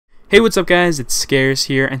Hey, what's up guys, it's Scarce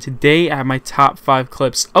here, and today I have my top 5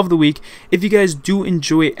 clips of the week. If you guys do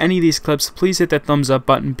enjoy any of these clips, please hit that thumbs up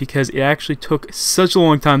button because it actually took such a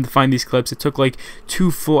long time to find these clips. It took like 2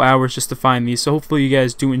 full hours just to find these, so hopefully you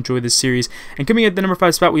guys do enjoy this series. And coming at the number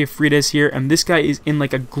 5 spot, we have Frides here, and this guy is in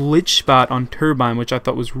like a glitch spot on Turbine, which I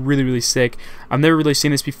thought was really sick. I've never really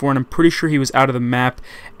seen this before, and I'm pretty sure he was out of the map,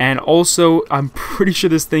 and also I'm pretty sure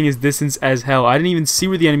this thing is distance as hell. I didn't even see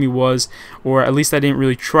where the enemy was, or at least I didn't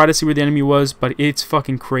really try to see where the enemy was, but it's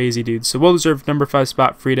fucking crazy, dude. So well deserved number 5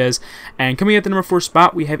 spot, Frides. And coming at the number 4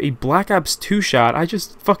 spot, we have a Black Ops 2 shot. I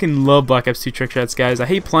just fucking love Black Ops 2 trick shots, guys. I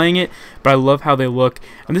hate playing it, but I love how they look.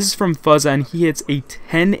 And this is from Fuzza, and he hits a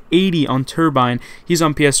 1080 on Turbine. He's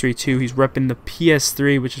on PS3 too. He's repping the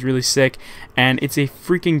PS3, which is really sick. And it's a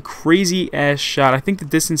freaking crazy ass shot. I think the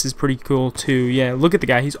distance is pretty cool too. Yeah, look at the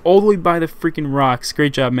guy. He's all the way by the freaking rocks.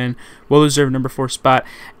 Great job, man. Well deserved number 4 spot.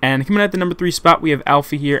 And coming at the number 3 spot, we have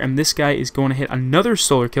Alfie here, and this guy is going to hit another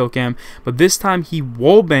solar kill cam, but this time he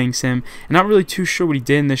wall bangs him. And not really too sure what he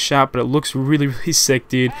did in this shot, but it looks really sick,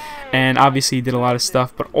 dude. And obviously he did a lot of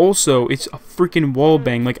stuff, but also it's a freaking wall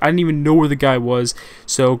bang. Like, I didn't even know where the guy was.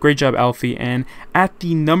 So great job, Alfie. And at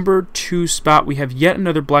the number 2 spot, we have yet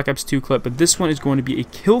another Black Ops 2 clip, but this one is going to be a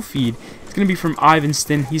kill feed. It's going to be from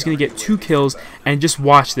Ivenston. He's going to get 2 kills, and just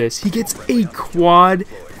watch this. He gets a quad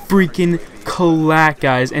freaking collat,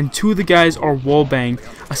 guys, and 2 of the guys are wall banged.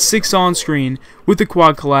 A 6 on screen with the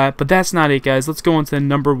quad collat, but that's not it, guys. Let's go into the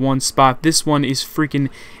number 1 spot. This one is freaking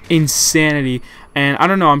insanity, and I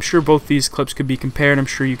don't know, I'm sure both these clips could be compared. I'm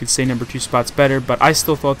sure you could say number 2 spot's better, but I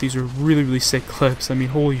still thought these were really sick clips. I mean,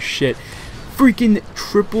 holy shit. Freaking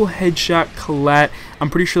triple headshot collat. I'm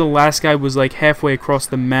pretty sure the last guy was like halfway across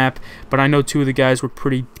the map, but I know 2 of the guys were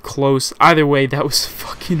pretty close. Either way, that was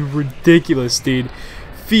fucking ridiculous, dude.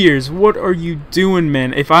 Fears, what are you doing,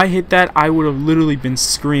 man? If I hit that, I would have literally been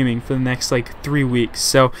screaming for the next like 3 weeks.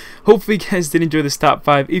 So hopefully you guys did enjoy this top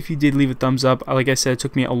 5. If you did, leave a thumbs up. Like I said, it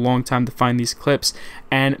took me a long time to find these clips,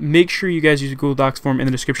 and make sure you guys use the Google Docs form in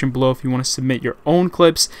the description below if you want to submit your own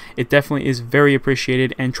clips. It definitely is very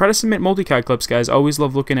appreciated, and try to submit multi-COD clips, guys. I always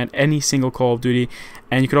love looking at any single Call of Duty.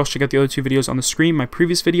 And you can also check out the other 2 videos on the screen. My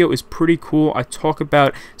previous video is pretty cool. I talk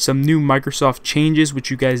about some new Microsoft changes,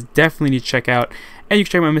 which you guys definitely need to check out. And you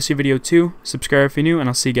can check my mystery video too. Subscribe if you're new, and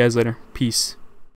I'll see you guys later. Peace.